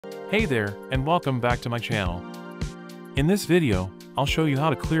Hey there, and welcome back to my channel. In this video, I'll show you how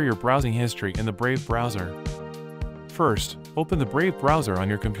to clear your browsing history in the Brave browser. First, open the Brave browser on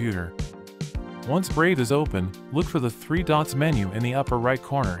your computer. Once Brave is open, look for the three dots menu in the upper right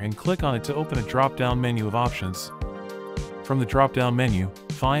corner and click on it to open a drop-down menu of options. From the drop-down menu,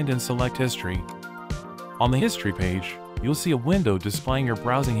 find and select History. On the History page, you'll see a window displaying your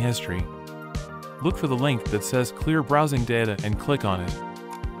browsing history. Look for the link that says Clear Browsing Data and click on it.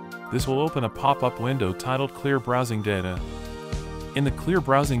 This will open a pop-up window titled Clear Browsing Data. In the Clear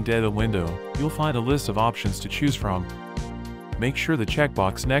Browsing Data window, you'll find a list of options to choose from. Make sure the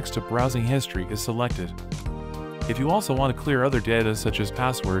checkbox next to Browsing History is selected. If you also want to clear other data such as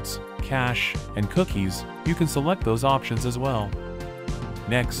passwords, cache, and cookies, you can select those options as well.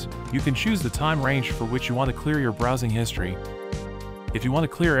 Next, you can choose the time range for which you want to clear your browsing history. If you want to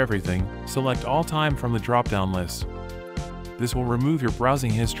clear everything, select All Time from the drop-down list. This will remove your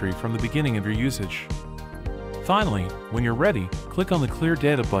browsing history from the beginning of your usage. Finally, when you're ready, click on the Clear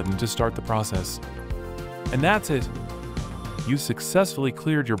Data button to start the process. And that's it! You've successfully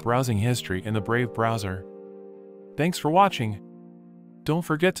cleared your browsing history in the Brave browser. Thanks for watching. Don't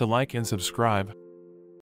forget to like and subscribe.